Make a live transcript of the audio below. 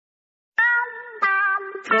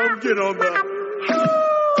Come get on the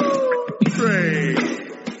train.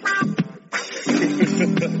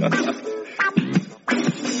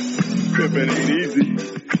 Pippin ain't easy.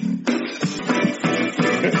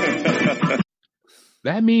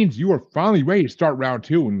 That means you are finally ready to start round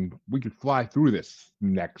 2, and we can fly through this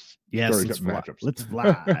next. Yes, let's fly. Let's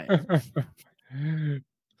fly.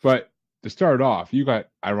 But to start off, you got,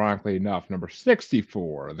 ironically enough, number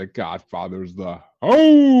 64, The Godfather's The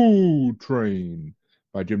Ho Train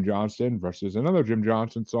by Jim Johnston versus another Jim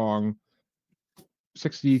Johnston song,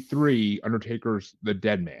 63, Undertaker's The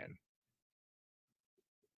Dead Man.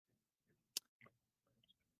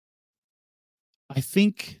 I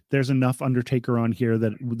think there's enough Undertaker on here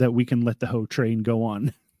that we can let the Ho Train go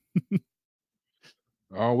on.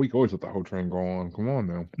 Oh, we can always let the Ho Train go on. Come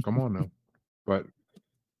on now. But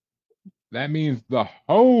that means the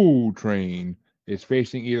Ho Train is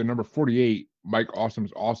facing either number 48, Mike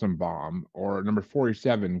Awesome's Awesome Bomb, or number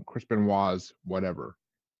 47, Chris Benoit's Whatever.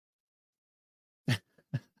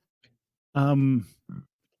 Damn,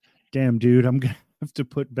 dude, I'm gonna have to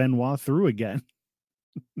put Benoit through again.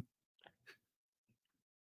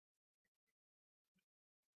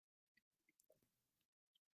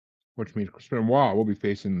 Which means Chris Benoit will be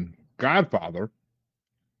facing Godfather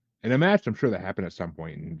in a match. I'm sure that happened at some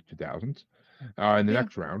point in the 2000s in the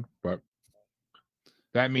next round. But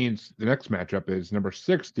that means the next matchup is number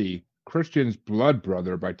 60, Christian's Blood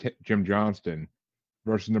Brother by Jim Johnston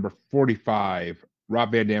versus number 45,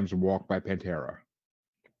 Rob Van Dam's Walk by Pantera.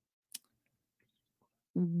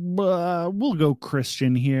 We'll go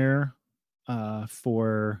Christian here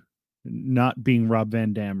for not being Rob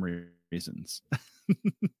Van Dam reasons.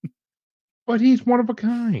 But he's one of a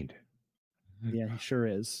kind. Yeah, he sure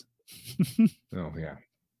is. Oh, yeah.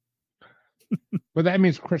 But that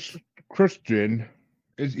means Christian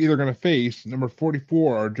is either going to face number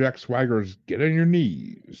 44, Jack Swagger's Get on Your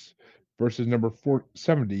Knees, versus number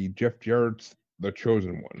 470, Jeff Jarrett's The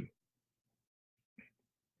Chosen One.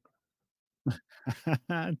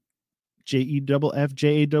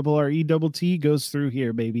 JEFFJARRETT goes through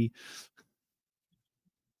here, baby.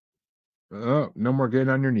 No more getting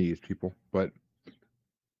on your knees, people. But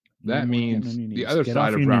that means the other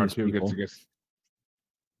side of round 2 gets against.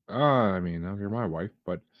 I mean, you're my wife,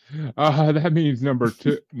 but that means number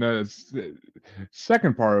 2. No, the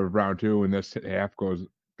second part of round 2 in this half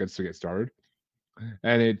gets to get started,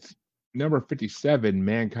 and it's number 57,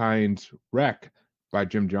 Mankind's Wreck by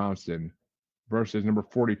Jim Johnston versus number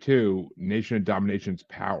 42, Nation of Domination's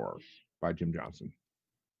Power by Jim Johnston.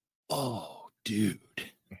 Oh, dude.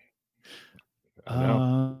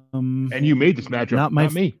 And you made this matchup,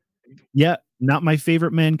 not me. Yeah, not my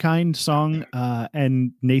favorite Mankind song,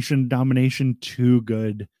 and Nation Domination, too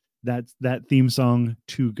good. That theme song,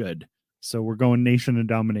 too good. So we're going Nation of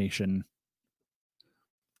Domination.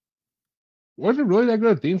 Was it really that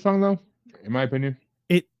good a theme song, though? In my opinion,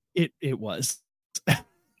 it was.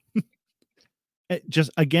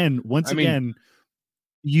 Just again, again,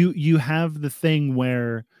 you have the thing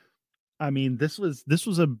where, I mean, this was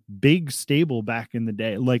a big stable back in the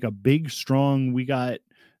day, like a big, strong. We got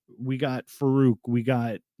Farouk, we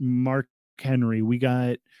got Mark Henry, we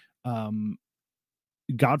got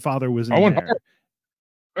Godfather was in there.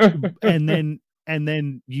 and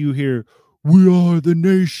then you hear "We Are the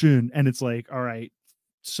Nation," and it's like, all right,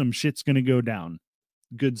 some shit's gonna go down.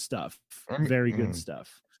 Good stuff, very good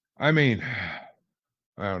stuff. I mean,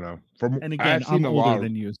 I don't know. And again, I'm older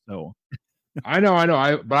than you, so. I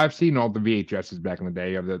know. But I've seen all the VHSs back in the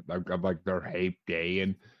day of like their heyday,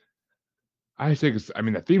 and I think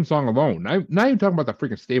the theme song alone. I'm not even talking about the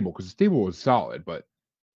freaking stable, because the stable was solid, but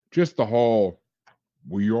just the whole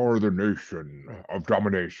 "We Are the Nation of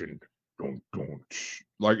Domination,"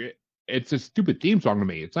 like it's a stupid theme song to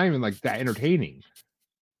me. It's not even like that entertaining.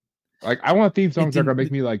 Like, I want theme songs that are gonna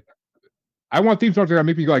make me like. I want theme songs that are gonna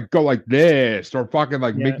make me like go like this, or fucking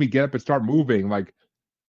like make me get up and start moving. Like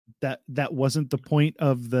that wasn't the point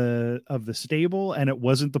of the stable, and it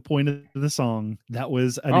wasn't the point of the song. That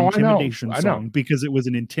was an intimidation song, because it was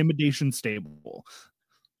an intimidation stable.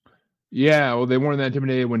 Yeah, well, they weren't that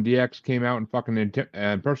intimidated when DX came out and fucking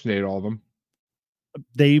impersonated all of them.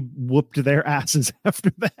 They whooped their asses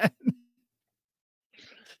after that.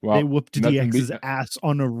 Well, they whooped DX's ass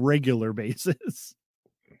on a regular basis.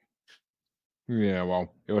 Yeah,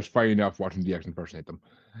 well, it was funny enough watching DX impersonate them.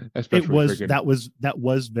 Especially that was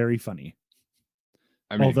very funny.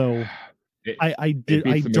 I mean, although I didn't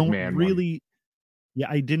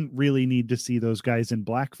really need to see those guys in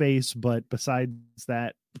blackface, but besides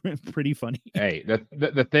that, pretty funny. Hey,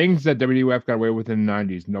 the things that WWF got away with in the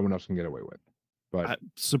 90s, no one else can get away with. But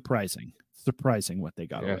surprising. surprising what they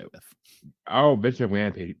got away with. Oh, Vince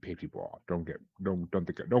McMahon paid people off. Don't get it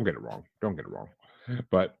wrong. Don't get it wrong.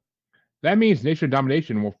 But that means Nation of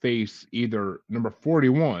Domination will face either number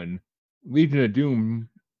 41, Legion of Doom,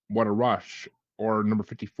 What a Rush, or number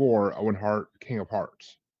 54, Owen Hart, King of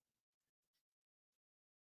Hearts.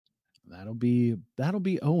 That'll be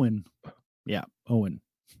Owen. Yeah, Owen.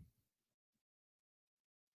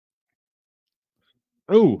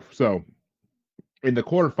 Oh, so in the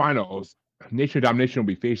quarterfinals, Nation of Domination will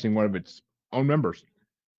be facing one of its own members.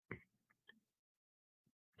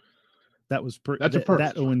 That was first.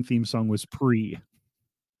 That Owen theme song was pre.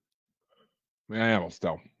 Yeah, well,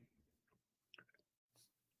 still.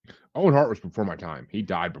 Owen Hart was before my time. He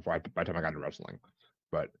died by the time I got into wrestling.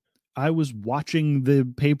 But I was watching the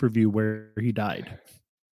pay-per-view where he died.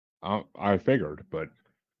 I figured, but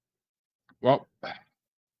well,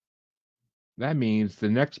 that means the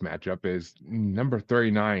next matchup is number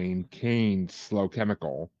 39, Kane's Slow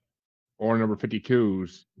Chemical, or number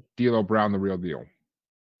 52's D'Lo Brown, The Real Deal.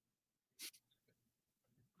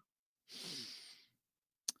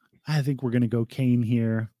 I think we're going to go Kane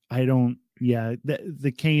here.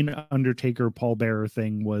 The Kane Undertaker Paul Bearer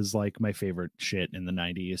thing was like my favorite shit in the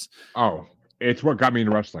 90s. Oh, it's what got me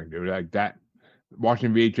into wrestling, dude. Like that,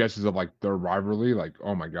 watching VHSs of like their rivalry, like,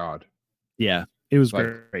 oh my God. Yeah, it was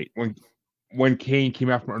like, great. When Kane came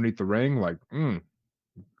out from underneath the ring, like,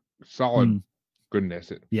 solid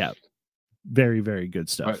goodness. Yeah, very, very good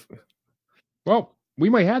stuff. But, well, we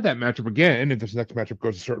might have that matchup again if this next matchup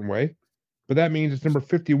goes a certain way. But that means it's number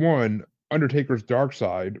 51, Undertaker's Dark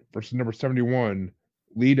Side, versus number 71,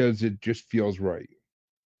 Lita's It Just Feels Right.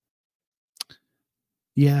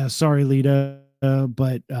 Yeah, sorry, Lita,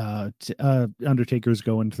 but Undertaker's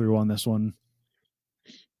going through on this one.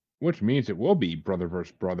 Which means it will be brother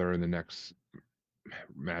versus brother in the next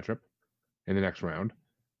matchup, in the next round.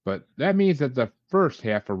 But that means that the first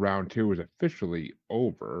half of round 2 is officially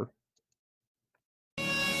over.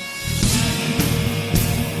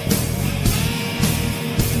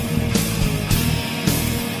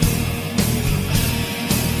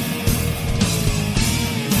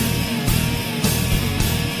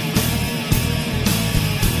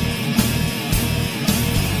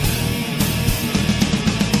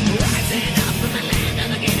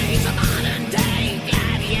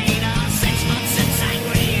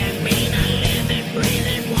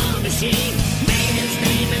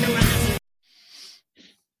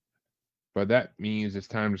 But that means it's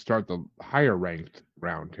time to start the higher ranked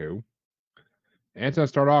round 2. And it's going to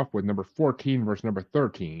start off with number 14 versus number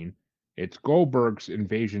 13. It's Goldberg's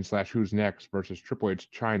Invasion / Who's Next versus Triple H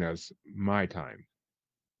Chyna's My Time.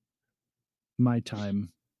 My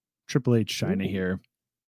Time. Triple H Chyna here.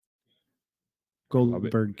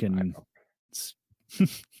 Goldberg can.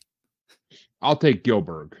 I'll take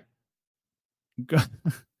Gilbert.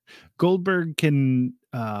 Goldberg can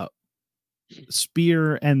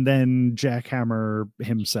spear and then jackhammer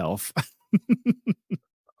himself.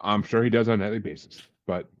 I'm sure he does on a nightly basis,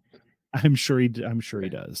 but I'm sure he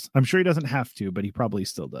does. I'm sure he doesn't have to, but he probably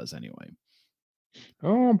still does anyway.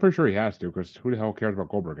 Oh, I'm pretty sure he has to, because who the hell cares about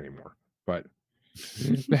Goldberg anymore? But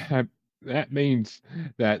that means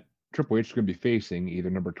that Triple H is going to be facing either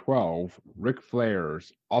number 12, Ric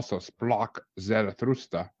Flair's also Splach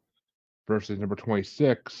Zarathustra, versus number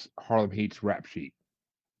 26, Harlem Heat's Rap Sheet.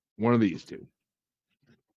 One of these two.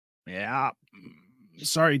 Yeah.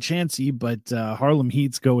 Sorry, Chancey, but Harlem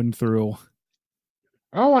Heat's going through.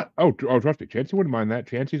 Oh, trust me, Chancey wouldn't mind that.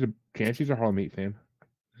 Chancey's a Harlem Heat fan.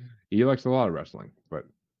 He likes a lot of wrestling,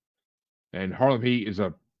 and Harlem Heat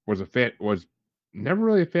was never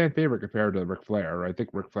really a fan favorite compared to Ric Flair. I think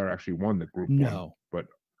Ric Flair actually won the group one, but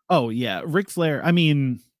oh yeah, Ric Flair. I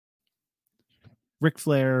mean, Ric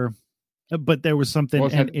Flair. But there was something,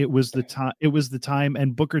 it was the time. It was the time,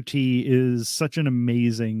 and Booker T is such an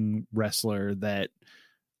amazing wrestler that,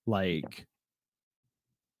 like,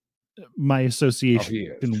 my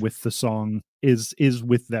association with the song is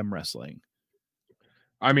with them wrestling.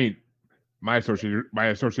 I mean, my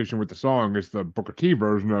association with the song is the Booker T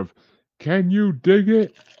version of "Can You Dig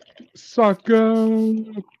It, Sucker?"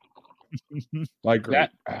 Like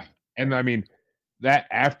that, and I mean. That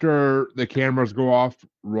after the cameras go off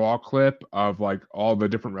Raw clip of like all the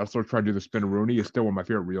different wrestlers trying to do the spin-a-rooney is still one of my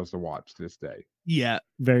favorite reels to watch to this day. Yeah,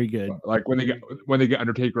 very good. Like when they get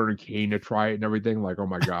Undertaker and Kane to try it and everything, like, oh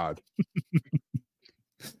my God.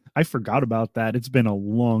 I forgot about that. It's been a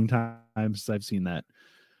long time since I've seen that.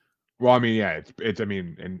 Well, I mean, yeah,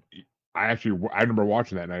 and I remember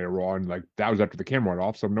watching that night at Raw, and like that was after the camera went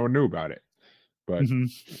off, so no one knew about it. But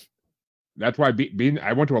that's why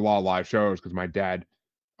I went to a lot of live shows because my dad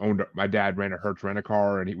my dad ran a Hertz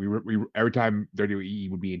rent-a-car, and we every time WWE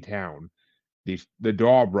would be in town, the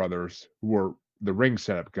Daw brothers, who were the ring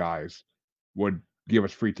setup guys, would give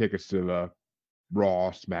us free tickets to the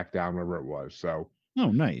Raw, SmackDown, whatever it was. So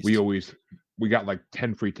nice. We got like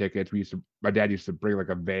 10 free tickets. My dad used to bring like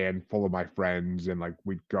a van full of my friends, and like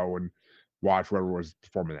we'd go and watch whoever was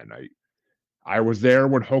performing that night. I was there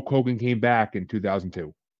when Hulk Hogan came back in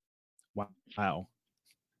 2002. Wow.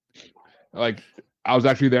 Like, I was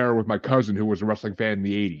actually there with my cousin, who was a wrestling fan in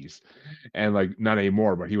the 80s, and like not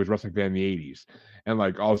anymore, but he was a wrestling fan in the 80s. And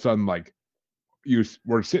like all of a sudden, like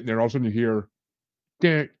we're sitting there, all of a sudden you hear,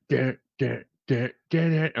 I'm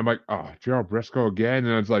like, oh, Gerald Briscoe again,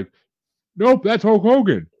 and it's like, nope, that's Hulk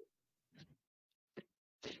Hogan.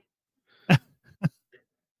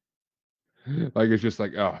 Like, it's just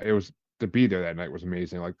like, oh, it was, to be there that night was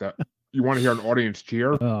amazing. Like that, you want to hear an audience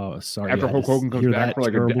cheer? Oh, sorry. After Hulk Hogan comes back for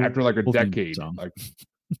like a decade, like,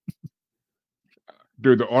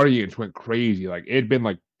 dude, the audience went crazy. Like, it had been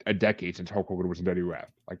like a decade since Hulk Hogan was in WWF.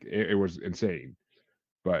 Like, it was insane.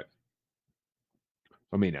 But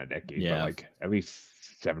I mean, not a decade, but like at least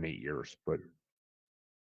 7-8 years. But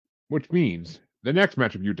which means the next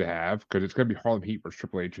matchup you to have, because it's going to be Harlem Heat versus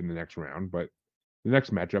Triple H in the next round. But the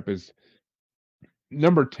next matchup is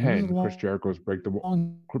number 10, Chris Jericho's Break the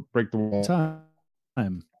Wall.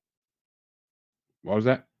 Time. What was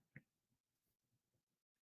that?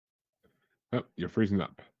 Oh, you're freezing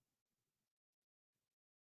up.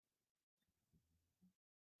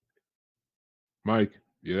 Mike,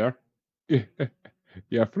 you there?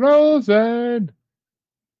 You're frozen.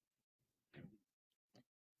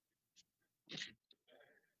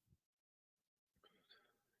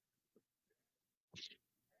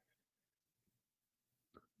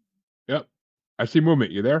 Yep. I see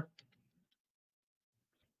movement. You there?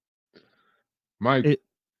 Mike.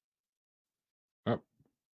 Oh.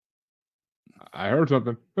 I heard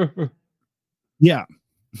something. Yeah.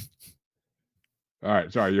 All right.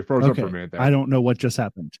 Sorry. You froze up for a minute there. I don't know what just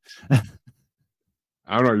happened.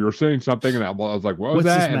 I don't know. You were saying something, and I was like, what was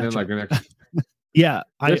that? And then like the next. Yeah.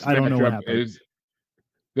 I don't know what happened.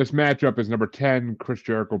 This matchup is number 10, Chris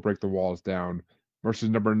Jericho, Break the Walls Down, versus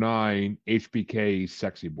number 9, HBK,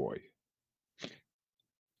 Sexy Boy.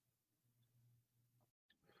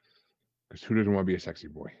 Because who doesn't want to be a sexy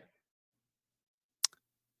boy?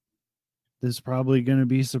 This is probably going to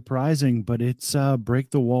be surprising, but it's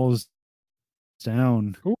Break the Walls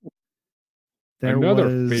Down. Ooh. There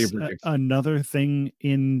was another thing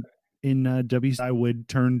in WCW would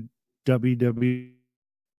turn WWF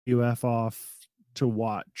off to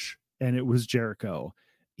watch, and it was Jericho.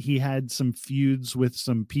 He had some feuds with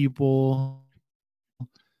some people,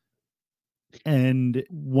 and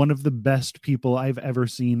one of the best people I've ever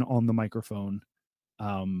seen on the microphone.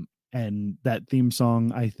 And that theme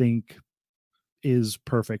song, I think, is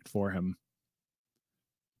perfect for him.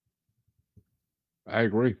 I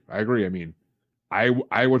agree. I mean,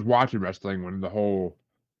 I was watching wrestling when the whole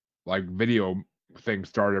like video thing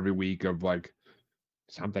started every week of like,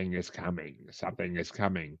 something is coming. Yeah,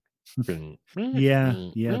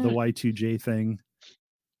 the Y2J thing.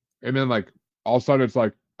 And then like all of a sudden it's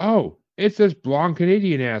like, oh, it's this blonde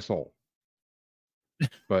Canadian asshole.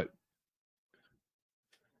 But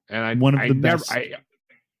and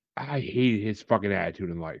I hated his fucking attitude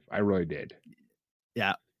in life. I really did.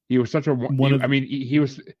 Yeah. He was such a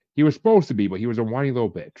he was supposed to be, but he was a whiny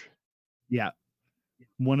little bitch. Yeah.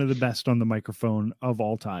 One of the best on the microphone of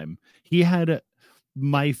all time. He had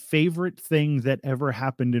my favorite thing that ever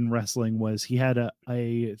happened in wrestling was he had a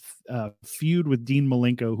feud with Dean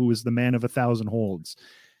Malenko, who was the man of 1,000 holds.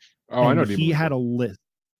 Oh, I know. He had a list.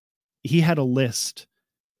 He had a list,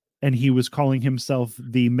 and he was calling himself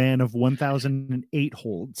the man of 1,008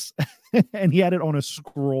 holds. And he had it on a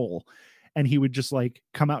scroll, and he would just like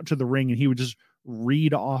come out to the ring and he would just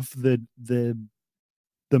read off the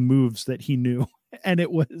moves that he knew. And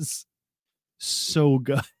it was so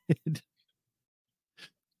good.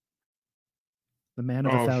 The man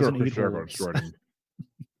of 1,008 holds.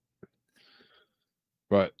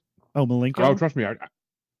 But Malenko. Oh, trust me.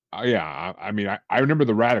 I mean, I remember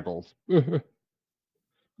the Radicals.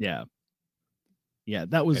 Yeah.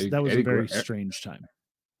 That was a very strange time.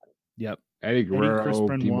 Yep. Eddie Guerrero,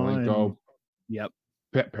 Dean Malenko. Yep.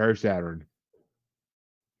 Perry Saturn.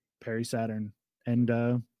 And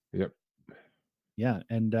yep. Yeah,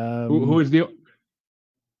 and who is the?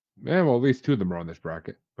 Man, well, at least two of them are on this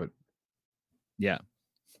bracket, but yeah,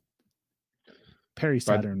 Perry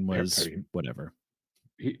Saturn was whatever.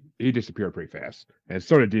 He disappeared pretty fast, and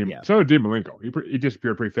so did Dean Malenko. He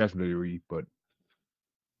disappeared pretty fast from WWE, but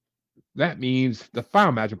that means the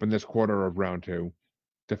final matchup in this quarter of round 2,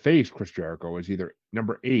 to face Chris Jericho is either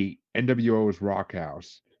number 8, NWO's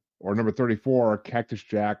Rockhouse, or number 34, Cactus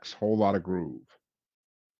Jack's Whole Lotta Groove.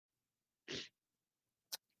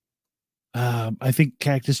 I think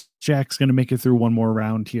Cactus Jack's going to make it through one more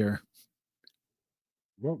round here.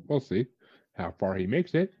 Well, we'll see how far he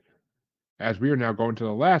makes it, as we are now going to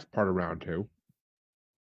the last part of round 2.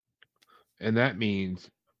 And that means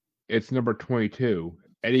it's number 22,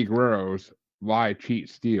 Eddie Guerrero's Lie, Cheat,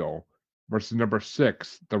 Steal, versus number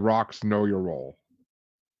 6, The Rock's Know Your Role.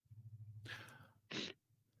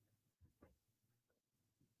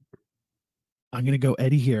 I'm going to go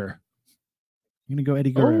Eddie here. I'm going to go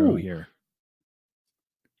Eddie Guerrero here.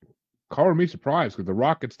 Color me surprised because The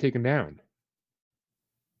Rock gets taken down.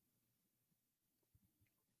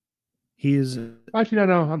 He is actually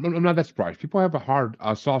no. I'm not that surprised. People have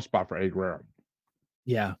a soft spot for Eddie Guerrero.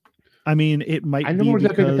 Yeah, I mean, it might. I never was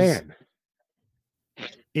that big a fan.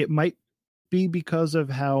 It might be because of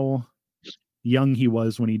how young he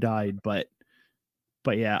was when he died, but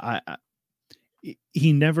yeah,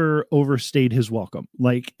 he never overstayed his welcome.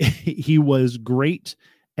 Like, he was great,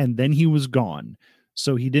 and then he was gone.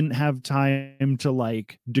 So he didn't have time to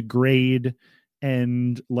like degrade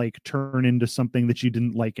and like turn into something that you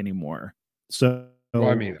didn't like anymore. So well,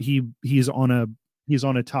 I mean, he's on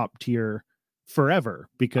a top tier forever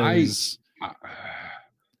because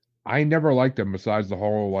I never liked him besides the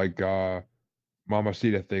whole like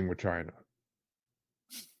Mamacita thing with China.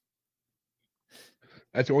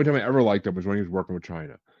 That's the only time I ever liked him was when he was working with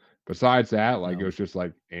China. Besides that, like it was just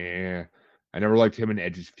like I never liked him and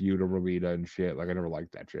Edge's feud over Lita and shit. Like I never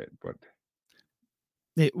liked that shit. But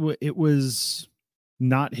it was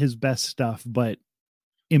not his best stuff, but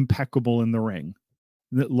impeccable in the ring.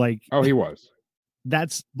 Like he was.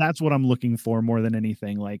 That's what I'm looking for more than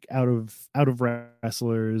anything. Like out of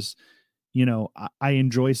wrestlers, you know, I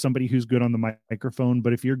enjoy somebody who's good on the microphone,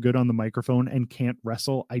 but if you're good on the microphone and can't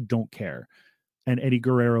wrestle, I don't care. And Eddie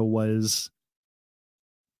Guerrero was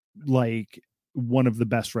like one of the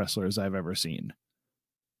best wrestlers I've ever seen.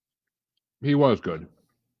 He was good,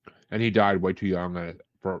 and he died way too young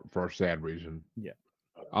for a sad reason. Yeah,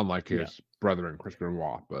 unlike his brother Chris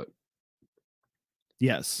Benoit, but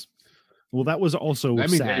yes, well, that was also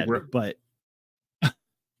sad, but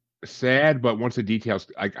sad. But once the details,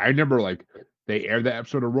 like I remember, like they aired that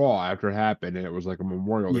episode of Raw after it happened, and it was like a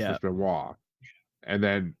memorial to Chris Benoit, and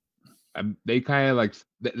then they kind of like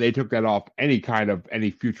they took that off any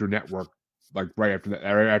future network, like right after that,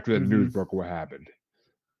 right after the news broke what happened.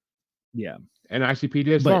 Yeah, and ICP did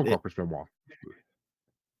a song called Chris Benoit.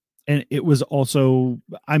 And it was also,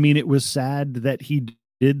 I mean, it was sad that he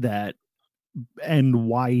did that and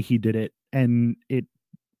why he did it. And it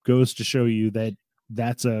goes to show you that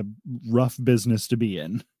that's a rough business to be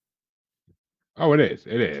in. Oh, it is.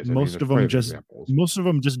 It is. Most of them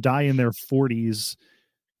just die in their 40s,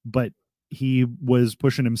 but he was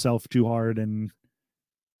pushing himself too hard and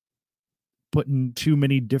putting too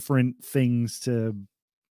many different things to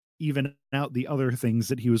even out the other things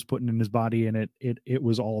that he was putting in his body, and it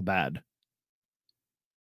was all bad.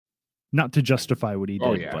 Not to justify what he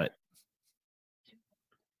did,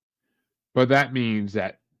 but that means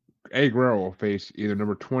that Eddie Guerrero will face either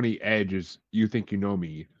number 20 Edge's You Think You Know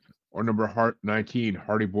Me, or number 19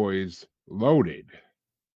 Hardy Boys Loaded.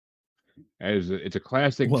 It's a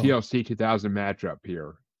classic TLC 2000 matchup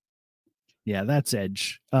here. Yeah, that's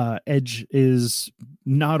Edge. Edge is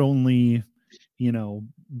not only, you know,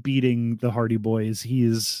 beating the Hardy Boys,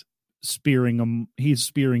 he's spearing them. He's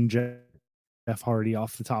spearing Jeff Hardy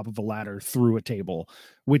off the top of a ladder through a table,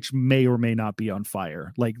 which may or may not be on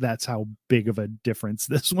fire. Like, that's how big of a difference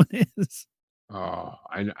this one is. Oh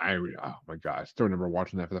my God. I still remember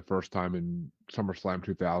watching that for the first time in SummerSlam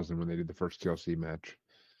 2000 when they did the first TLC match.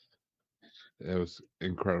 It was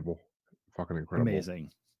incredible. Fucking incredible.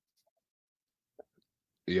 Amazing.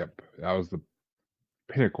 Yep. That was the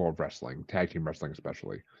pinnacle of wrestling, tag team wrestling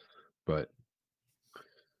especially. But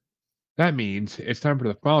that means it's time for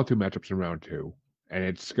the final two matchups in round 2. And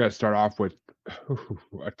it's going to start off with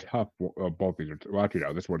a tough both these are well, actually,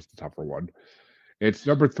 no, this one's the tougher one. It's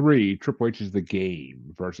number 3, Triple H's The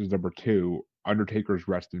Game, versus number 2, Undertaker's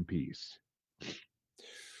Rest in Peace.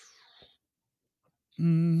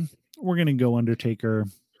 We're gonna go Undertaker.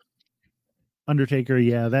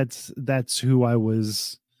 Yeah, that's who I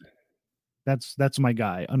was. That's my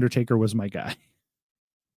guy. Undertaker was my guy.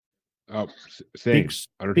 Oh, same.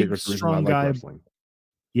 Undertaker's big, strong guy. Wrestling.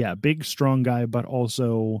 Yeah, big, strong guy, but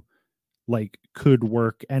also like could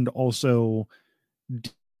work, and also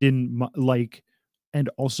didn't like, and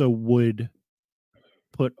also would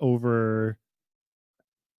put over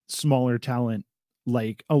smaller talent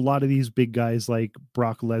like a lot of these big guys like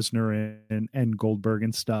Brock Lesnar and Goldberg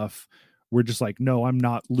and stuff were just like, no, I'm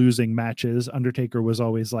not losing matches. Undertaker was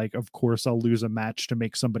always like, of course I'll lose a match to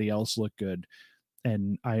make somebody else look good.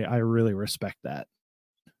 And I really respect that.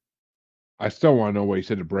 I still want to know what he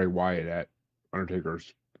said to Bray Wyatt at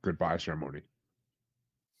Undertaker's goodbye ceremony.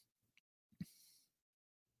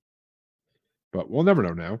 But we'll never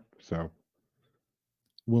know now. So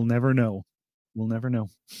we'll never know. We'll never know.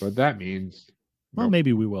 But that means, well,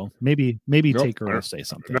 maybe we will. Maybe Taker will say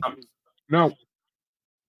something. No,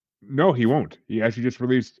 he won't. He actually just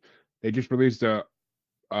released. They just released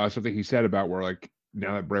something he said about where, like,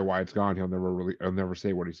 now that Bray Wyatt's gone, he'll never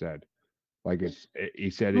say what he said. Like, he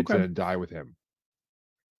said it's gonna die with him.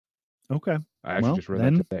 Okay. I actually just read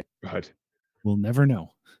that today, but we'll never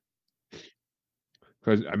know.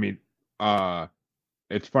 Because I mean,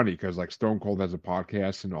 it's funny because like Stone Cold has a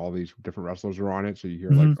podcast and all these different wrestlers are on it, so you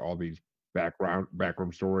hear like all these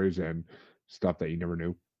backroom stories and stuff that you never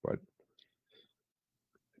knew. But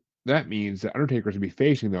that means that Undertaker's gonna be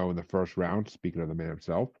facing, though, in the first round. Speaking of the man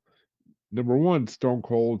himself, number 1, Stone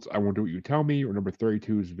Cold's "I Won't Do What You Tell Me," or number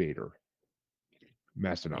 32 is Vader.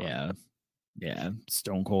 Mastodon. Yeah,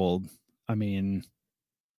 Stone Cold. I mean,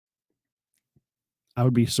 I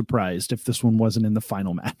would be surprised if this one wasn't in the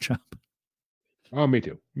final matchup. Oh, me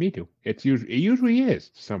too. It usually is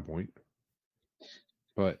to some point.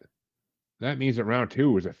 But that means that round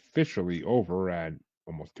 2 is officially over at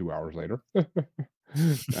almost 2 hours later.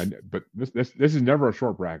 But this is never a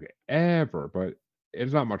short bracket, ever. But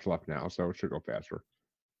it's not much left now, so it should go faster.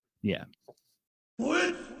 Yeah.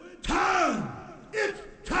 It's time! It's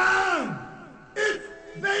time! It's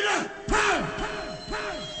Vader time!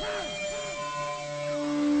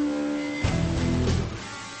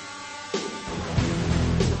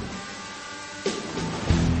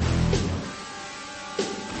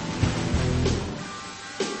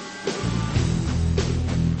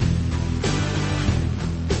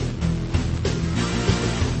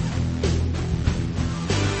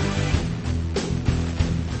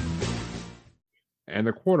 And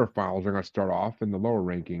the quarterfinals are going to start off in the lower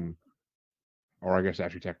ranking, or I guess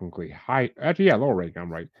actually technically lower ranking.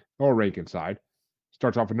 I'm right. Lower ranking side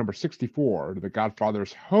starts off with number 64, the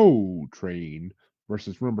Godfather's Ho Train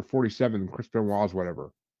versus number 47, Chris Benoit's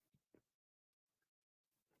whatever.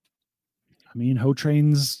 I mean, Ho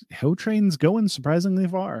Train's going surprisingly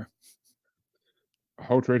far.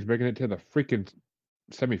 Ho Train's making it to the freaking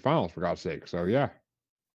semifinals, for God's sake. So yeah.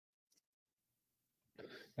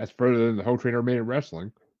 That's further than the Ho Train ever made in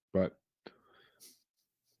wrestling, but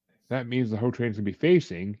that means the Ho Train's going to be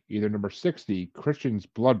facing either number 60, Christian's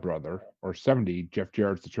blood brother, or 70, Jeff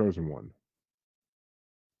Jarrett's the chosen one.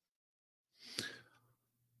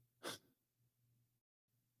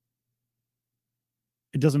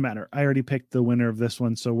 It doesn't matter. I already picked the winner of this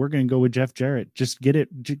one, so we're going to go with Jeff Jarrett. Just get it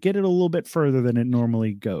a little bit further than it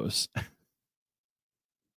normally goes.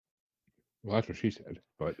 Well, that's what she said,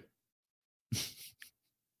 but...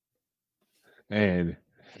 And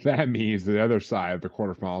that means the other side of the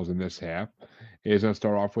quarterfinals in this half is going to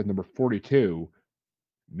start off with number 42,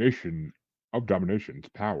 Nation of Domination's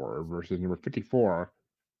Power, versus number 54,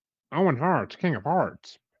 Owen Hart's King of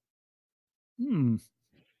Hearts.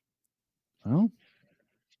 Well,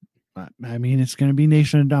 I mean, it's going to be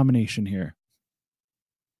Nation of Domination here.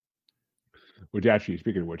 Which actually,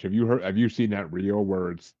 speaking of which, have you seen that reel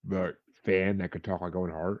where it's the fan that could talk like Owen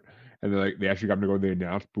Hart? And they actually got him to go to the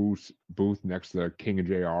announce booth next to King and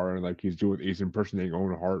JR, and like he's impersonating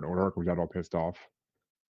Owen Hart, and Owen Hart comes out all pissed off.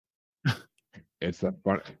 It's that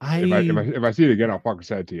fun. If I see it again, I'll fucking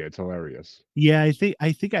say it to you. It's hilarious. Yeah, I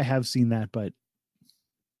think I have seen that, but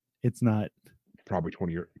it's not probably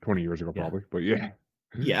 20 years ago, probably. But yeah.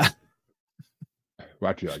 Yeah. Well,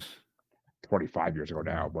 actually, like 25 years ago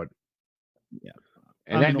now, but yeah.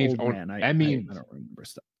 And that means I don't remember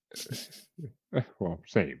stuff. Well,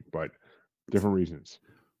 same, but different reasons.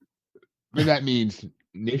 And that means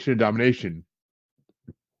Nation of Domination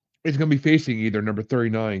is going to be facing either number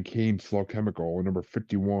 39, Kane's Slow Chemical, or number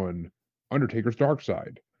 51, Undertaker's Dark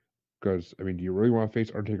Side. Because, I mean, do you really want to face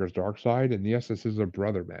Undertaker's Dark Side? And yes, this is a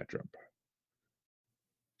brother matchup.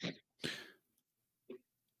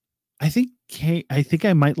 I think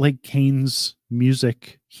I might like Kane's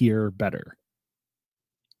music here better.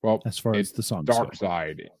 Well, as far as the song Dark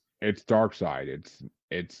Side. It's Dark Side.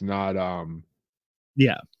 It's not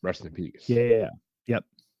Rest in Peace. Yeah. Yep.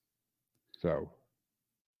 So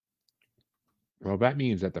well, that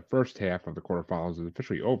means that the first half of the quarterfinals is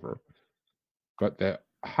officially over. But the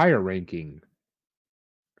higher ranking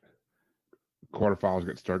quarterfinals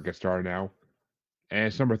get started now. And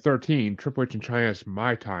it's number 13, Triple H and Chyna's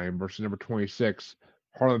My Time versus number 26,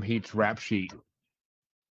 Harlem Heat's Rap Sheet.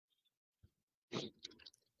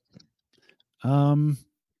 I'm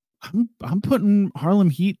putting Harlem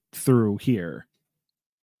Heat through here.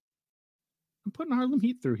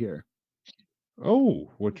 Oh,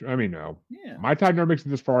 which I mean, no. Yeah. My Time never makes it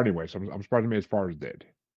this far anyway, so I'm surprised it made as far as it did.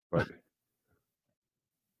 But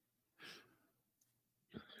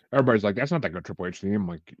everybody's like, that's not that good Triple H theme. I'm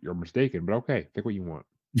like, you're mistaken, but okay, think what you want.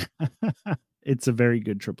 It's a very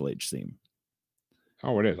good Triple H theme.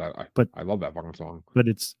 Oh, it is. I love that fucking song. But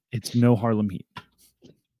it's no Harlem Heat.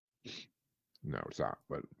 No, it's not.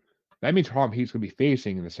 But that means Harlem Heat's going to be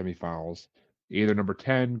facing in the semifinals either number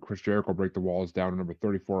 10, Chris Jericho Break the Walls Down, and number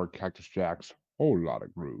 34, Cactus Jack's Whole Lot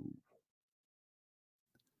of Groove.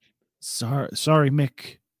 Sorry,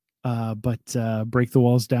 Mick, but Break the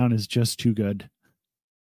Walls Down is just too good.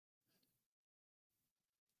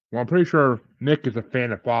 Well, I'm pretty sure Nick is a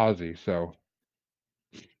fan of Fozzy, so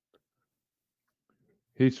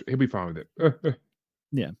he'll be fine with it.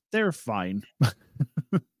 Yeah, they're fine.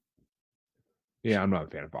 Yeah, I'm not a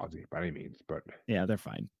fan of Fozzy by any means, but yeah, they're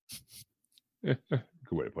fine. Good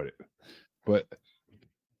way to put it. But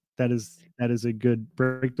that is a good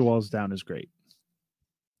Break the Walls Down is great.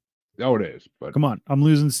 Oh, it is. But come on, I'm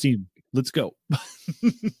losing steam. Let's go.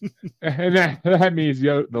 And that means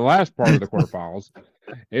the last part of the quarterfinals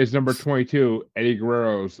is number 22, Eddie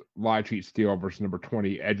Guerrero's Lie, Cheat, Steal versus number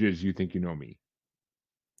 20, Edge's You Think You Know Me.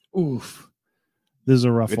 Oof. This is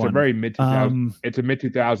a rough one. It's a very mid-2000s. It's a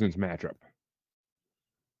mid-2000s matchup.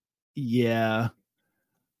 Yeah.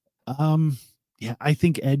 Yeah, I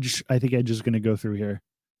think Edge is going to go through here.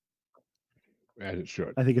 As it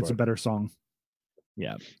should. I think it's a better song.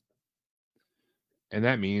 Yeah. And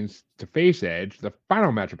that means to face Edge, the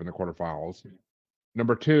final matchup in the quarterfinals,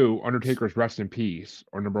 number 2, Undertaker's Rest in Peace,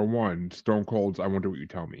 or number 1, Stone Cold's I Wonder What You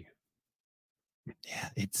Tell Me. Yeah,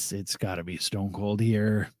 it's got to be Stone Cold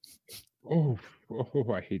here. Oh,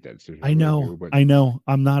 I hate that decision. I know.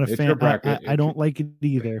 I'm not a fan. I don't like it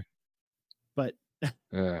either. But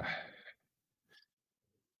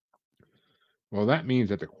well, that means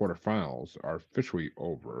that the quarterfinals are officially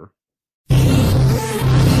over.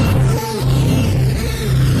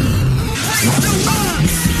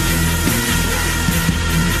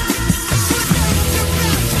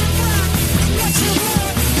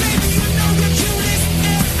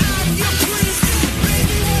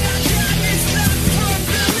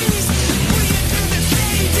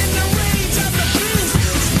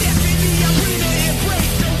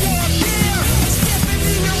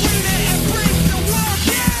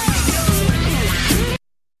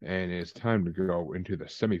 And it's time to go into the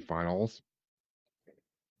semifinals.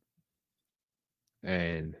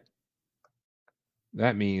 And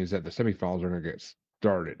that means that the semifinals are going to get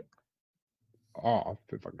started off,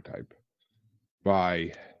 if I can type,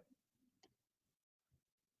 by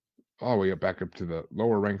all the way back up to the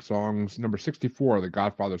lower ranked songs. Number 64, The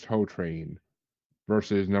Godfather's Ho Train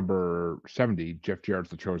versus number 70, Jeff Jarrett's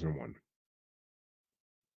The Chosen One.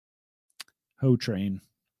 Ho Train's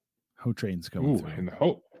going through. And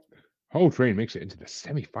the Ho Train makes it into the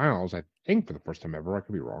semifinals, I think, for the first time ever. I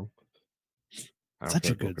could be wrong.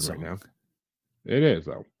 Such a good song. Right now. It is,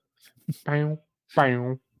 though. Bow,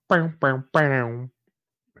 bow, bow, bow, bow.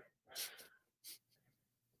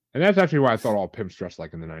 And that's actually why I thought all pimps dressed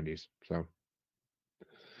like in the 90s. So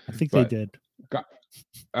I think they did.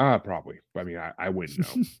 Probably. I mean, I wouldn't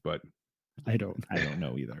know, but I don't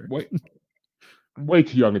know either. Way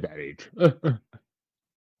too young at that age.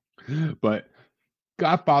 But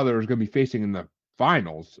Godfather is going to be facing in the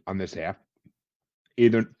finals on this half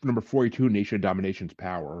either number 42, Nation of Domination's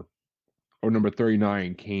Power, or number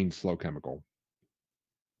 39, Kane's Slow Chemical.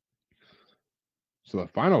 So the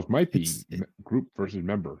finals might be group versus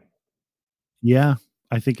member. Yeah,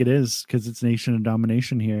 I think it is because it's Nation of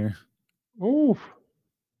Domination here. Oh,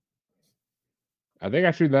 I think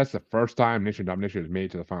actually that's the first time Nation of Domination has made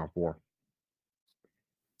it to the Final Four.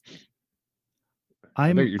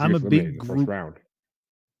 I'm a big group. Round.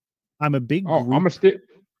 I'm a big group I'm a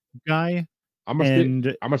guy. I'm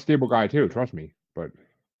a stable guy too. Trust me. But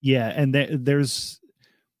yeah, and there's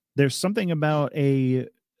something about a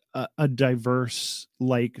diverse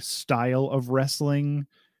like style of wrestling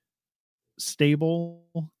stable.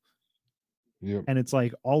 Yep. And it's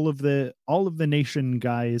like all of the Nation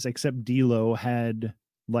guys except D'Lo had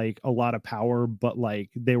like a lot of power, but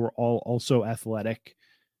like they were all also athletic.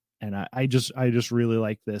 And I just really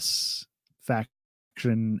like this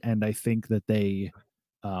faction, and I think that they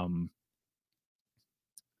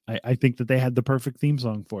I think that they had the perfect theme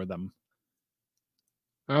song for them.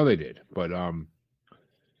 Oh, they did. But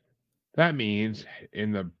That means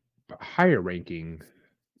in the higher ranking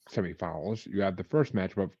semifinals, you have the first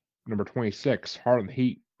matchup of number 26, Harlem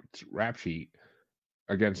Heat Rap Sheet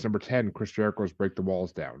against number 10, Chris Jericho's Break the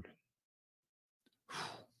Walls Down.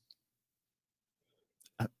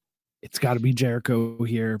 It's got to be Jericho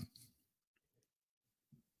here.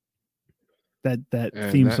 That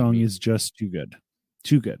theme song is just too good.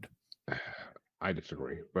 Too good. I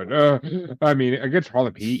disagree. But I mean, against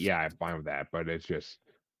Harlem Heat, yeah, I'm fine with that. But it's just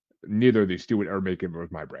neither of these two would ever make it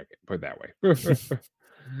with my bracket. Put it that way.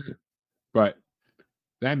 But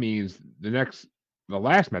that means the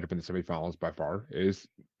last matchup in the semifinals by far is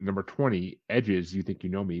number 20, Edge's You Think You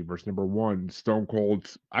Know Me versus number 1, Stone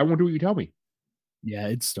Cold's I Won't Do What You Tell Me. Yeah,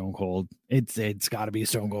 it's Stone Cold. It's got to be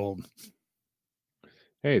Stone Cold.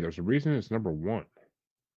 Hey, there's a reason it's number 1.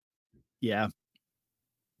 Yeah.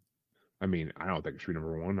 I mean, I don't think it should be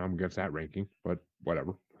number 1. I'm against that ranking, but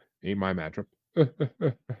whatever. Ain't my matchup.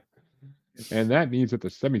 And that means that the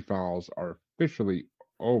semifinals are officially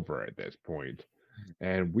over at this point.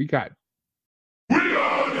 And we got... We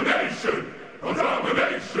are the nation of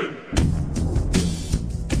domination.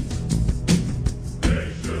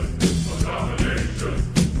 Nation of domination.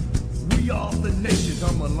 We are the nation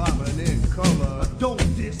of alignment in color. Don't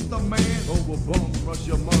diss the man over bum rush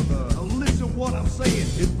your mother. Listen what I'm saying,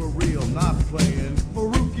 it's for real, not playing.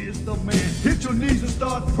 Farouk is the man. Hit your knees and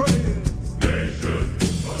start praying. Nation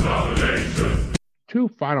of domination. 2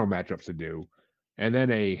 final matchups to do, and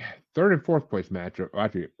then a third and fourth place matchup.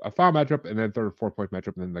 Actually, a final matchup, and then third and fourth place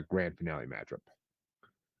matchup, and then the grand finale matchup.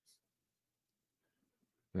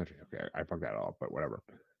 Actually, okay, I fucked that all up, but whatever.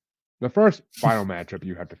 The first final matchup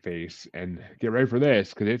you have to face, and get ready for this,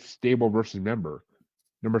 because it's stable versus member.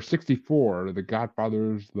 Number 64, the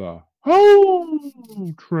Godfathers, the Ho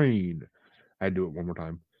Train. I'd do it one more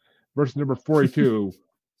time. Versus number 42,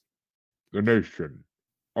 the Nation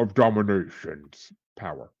of Domination's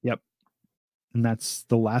Power. Yep. And that's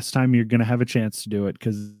the last time you're going to have a chance to do it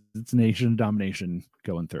because it's Nation of Domination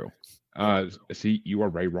going through. See, you are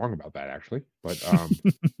very wrong about that, actually. But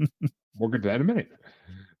we'll get to that in a minute.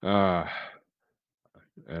 And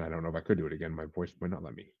I don't know if I could do it again. My voice might not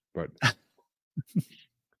let me. But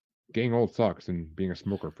getting old sucks, and being a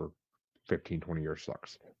smoker for 15, 20 years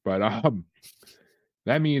sucks. But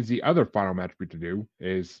that means the other final match we have to do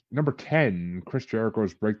is number 10, Chris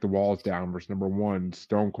Jericho's Break the Walls Down versus number 1,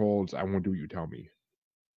 Stone Cold's I Won't Do What You Tell Me.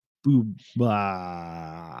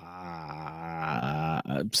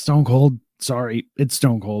 Stone Cold. Sorry, it's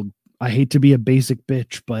Stone Cold. I hate to be a basic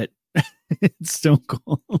bitch, but it's Stone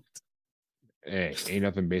Cold. Hey, ain't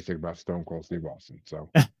nothing basic about Stone Cold Steve Austin. So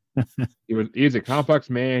he's a complex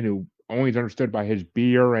man who only is understood by his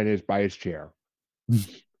beer and by his chair.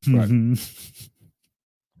 But,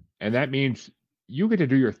 and that means you get to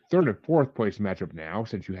do your third and fourth place matchup now,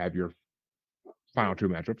 since you have your final 2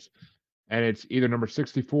 matchups. And it's either number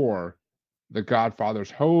 64, the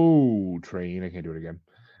Godfather's Ho Train, I can't do it again,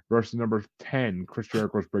 versus number 10, Chris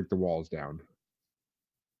Jericho's Break the Walls Down.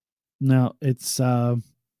 No, it's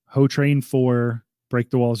Ho Train 4, Break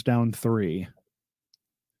the Walls Down 3.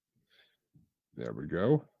 There we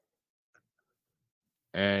go.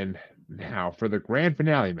 And now for the grand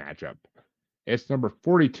finale matchup, it's number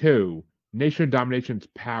 42, Nation of Domination's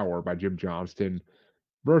Power by Jim Johnston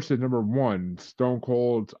versus number 1, Stone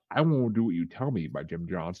Cold's I Won't Do What You Tell Me by Jim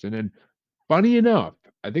Johnston. And funny enough,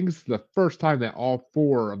 I think this is the first time that all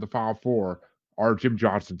 4 of the final 4 are Jim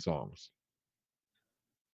Johnston songs.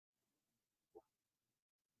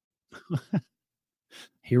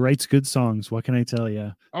 He writes good songs. What can I tell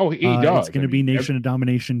you? Oh, he does. It's going to be Nation of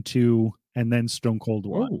Domination 2 and then Stone Cold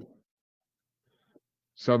 1. Oh.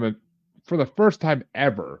 So for the first time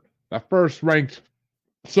ever, the first ranked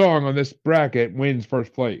song on this bracket wins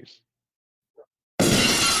first place.